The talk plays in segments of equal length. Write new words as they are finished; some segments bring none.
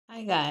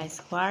Hi guys,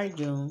 how are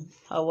you?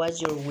 How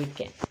was your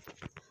weekend?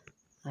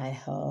 I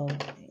hope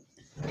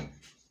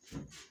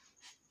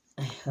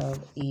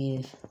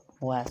it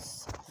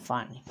was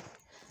funny.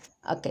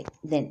 Okay,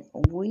 then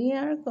we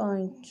are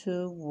going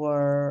to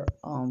work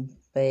on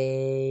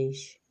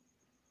page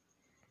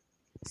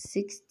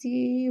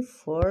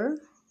 64.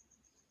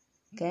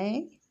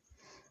 Okay.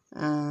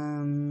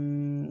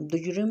 Do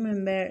you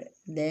remember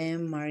the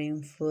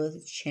marine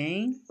food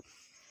chain?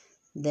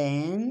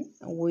 Then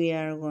we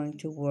are going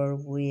to work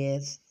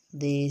with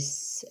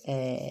this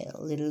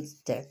little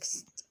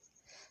text.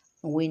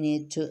 We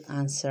need to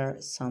answer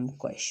some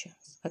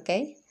questions.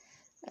 Okay,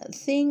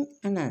 think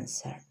and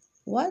answer.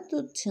 What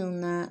do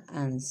tuna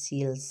and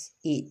seals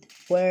eat?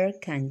 Where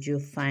can you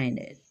find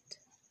it?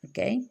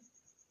 Okay,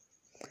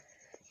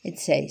 it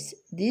says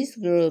this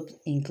group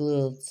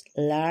includes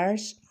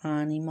large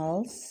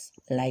animals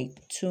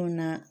like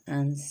tuna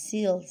and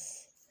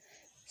seals.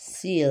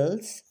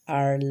 Seals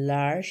are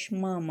large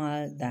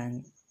mammals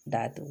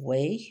that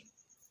weigh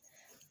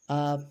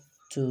up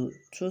to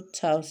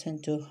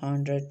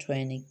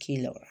 2,220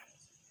 kilograms.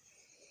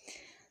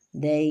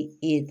 They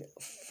eat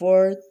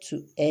 4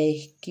 to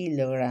 8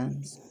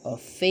 kilograms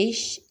of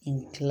fish,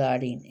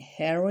 including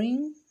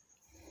herring,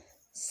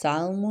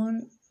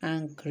 salmon,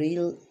 and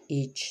krill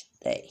each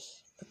day.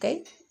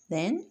 Okay,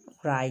 then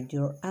write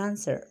your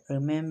answer.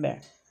 Remember,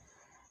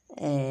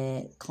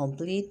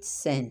 complete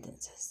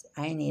sentences.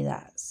 I need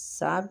a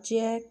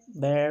subject,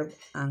 verb,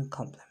 and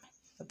complement.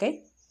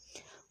 Okay,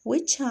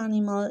 which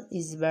animal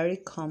is very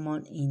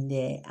common in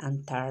the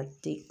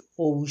Antarctic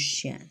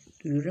Ocean?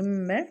 Do you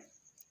remember?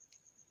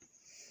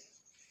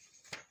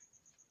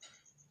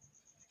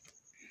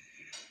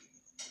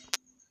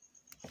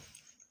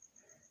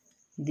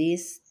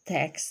 This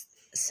text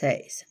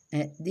says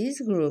this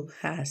group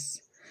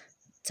has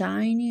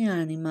tiny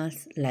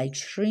animals like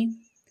shrimp.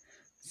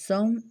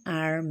 Some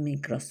are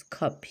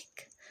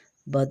microscopic,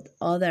 but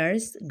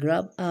others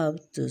grow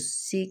up to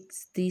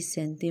 60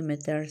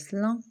 centimeters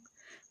long.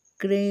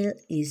 Krill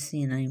is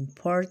an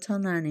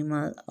important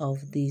animal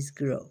of this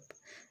group.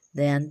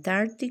 The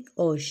Antarctic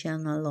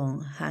Ocean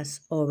alone has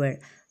over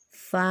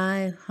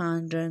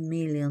 500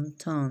 million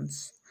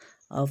tons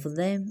of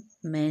them.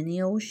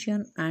 Many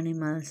ocean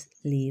animals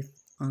live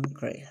on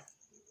krill.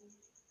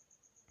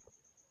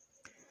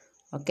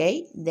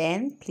 Okay,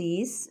 then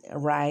please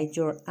write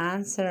your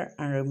answer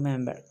and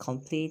remember,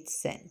 complete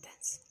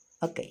sentence.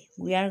 Okay,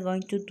 we are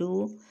going to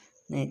do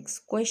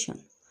next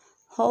question.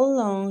 How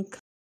long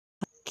can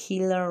a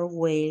killer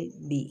whale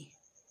be?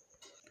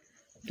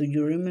 Do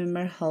you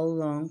remember how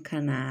long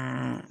can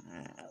a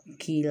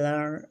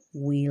killer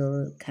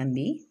whale can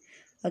be?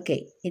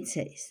 Okay, it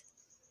says,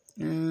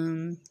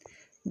 the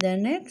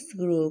next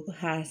group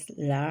has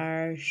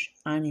large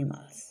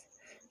animals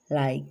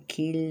like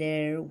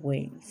killer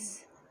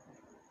whales.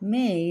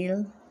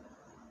 Male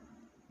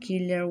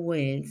killer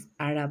whales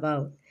are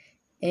about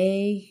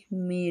 8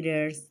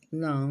 meters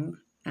long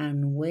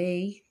and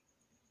weigh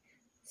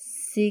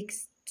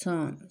 6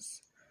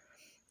 tons.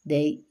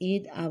 They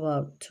eat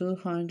about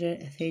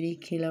 230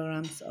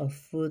 kilograms of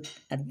food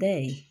a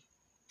day.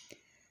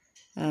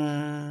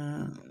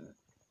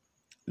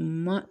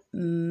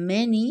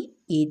 Many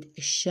eat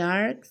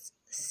sharks,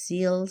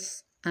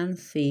 seals, and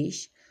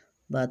fish,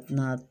 but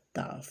not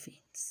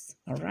dolphins.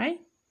 All right?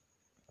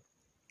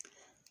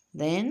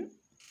 Then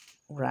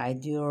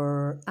write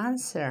your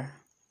answer.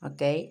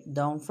 Okay?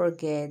 Don't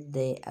forget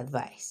the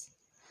advice.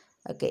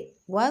 Okay,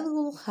 what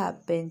will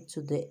happen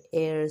to the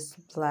air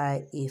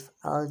supply if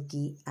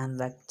algae and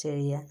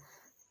bacteria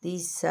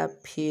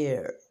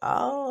disappear?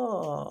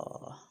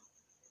 Oh,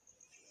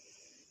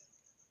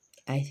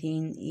 I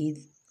think it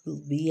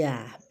will be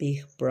a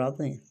big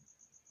problem.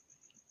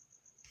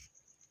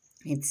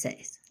 It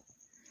says,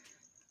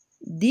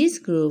 this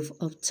group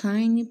of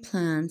tiny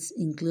plants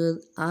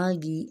include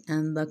algae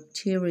and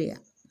bacteria.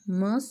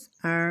 Most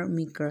are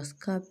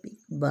microscopic,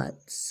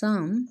 but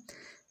some,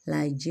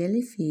 like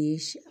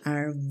jellyfish,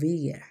 are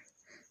bigger.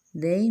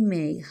 They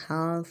make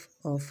half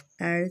of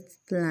Earth's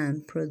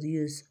plants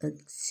produce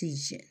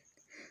oxygen.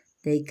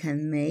 They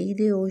can make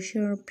the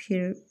ocean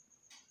appear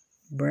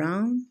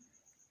brown,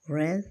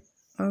 red,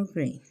 or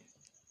green.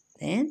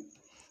 Then,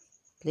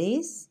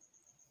 please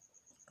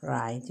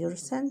write your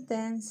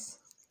sentence.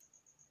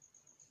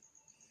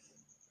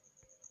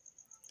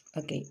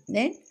 Okay,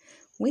 then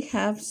we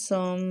have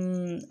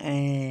some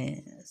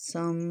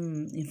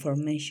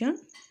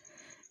information,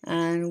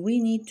 and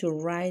we need to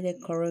write the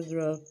correct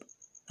group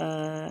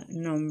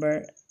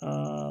number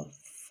of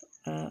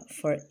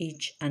for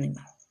each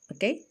animal.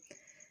 Okay,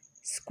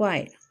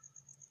 squid,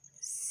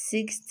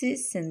 60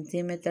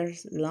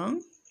 centimeters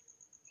long.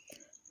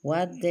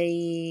 What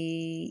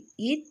they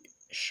eat?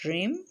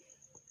 Shrimp.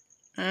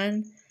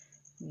 And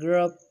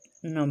group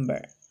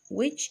number.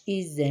 Which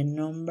is the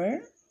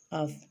number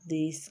of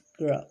this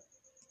group?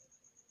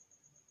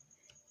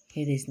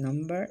 It is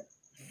number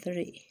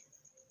 3.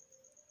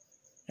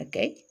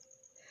 Okay,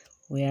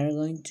 we are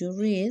going to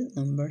read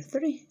number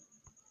 3.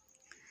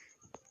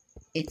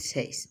 It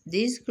says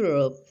this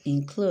group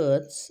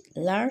includes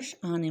large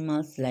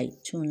animals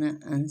like tuna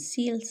and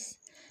seals.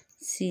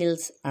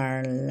 Seals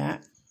are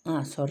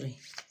sorry.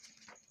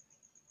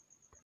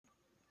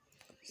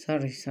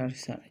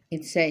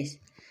 It says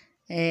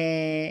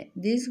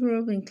this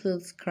group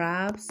includes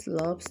crabs,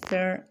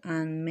 lobster,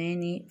 and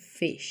many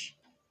fish.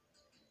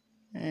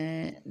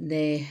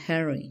 The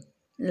herring,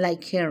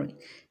 like herring.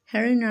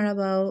 Herring are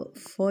about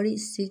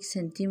 46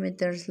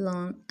 centimeters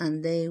long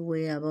and they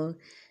weigh about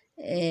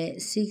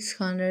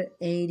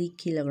 680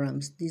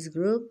 kilograms. This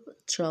group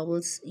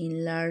travels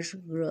in large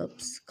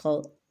groups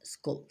called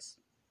schools.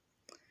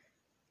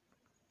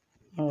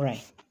 All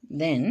right,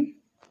 then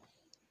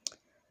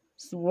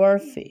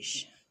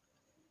swordfish,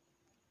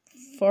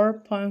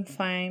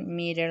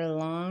 4.5-meter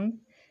long,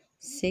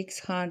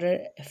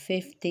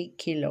 650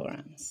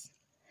 kilograms.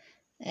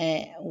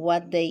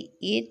 What they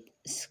eat: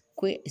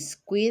 squid,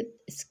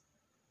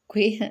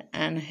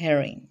 and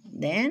herring.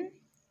 Then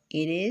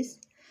it is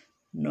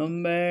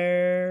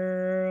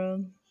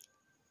number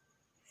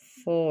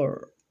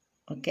 4.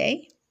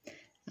 Okay,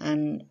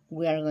 and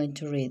we are going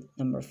to read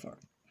number 4.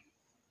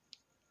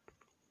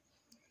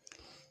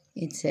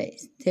 It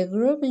says the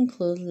group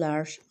includes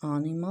large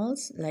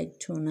animals like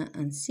tuna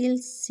and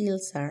seals.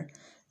 Seals are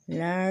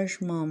large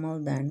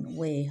mammals that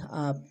weigh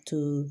up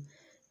to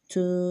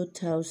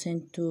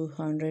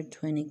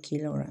 2,220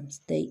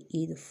 kilograms. They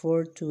eat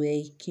 4 to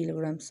 8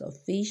 kilograms of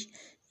fish,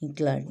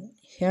 including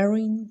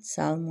herring,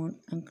 salmon,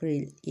 and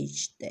krill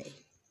each day.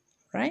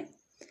 Right?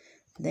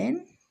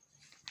 Then,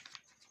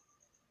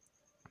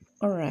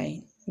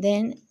 a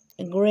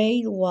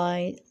great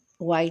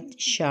white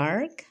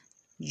shark.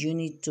 You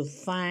need to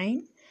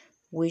find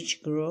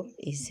which group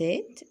is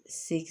it.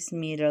 6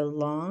 meters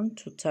long,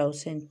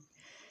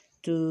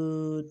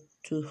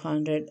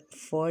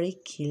 2,240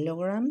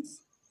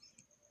 kilograms.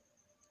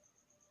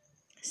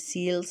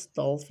 Seals,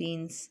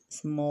 dolphins,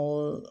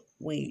 small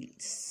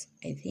whales.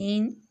 I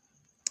think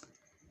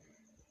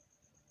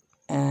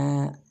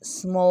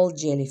small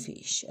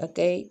jellyfish.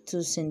 Okay,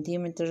 2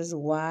 centimeters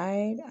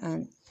wide,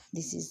 and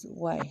this is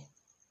wide.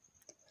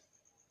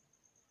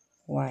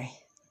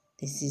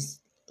 This is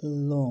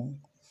long.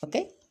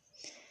 Okay,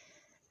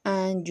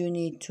 and you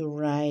need to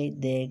write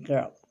the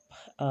group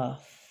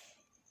of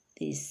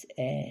these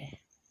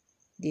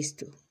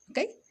two.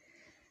 Okay.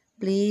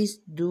 Please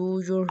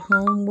do your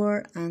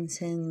homework and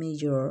send me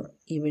your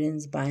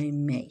evidence by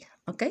mail.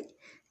 Okay?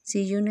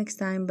 See you next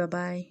time.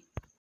 Bye-bye.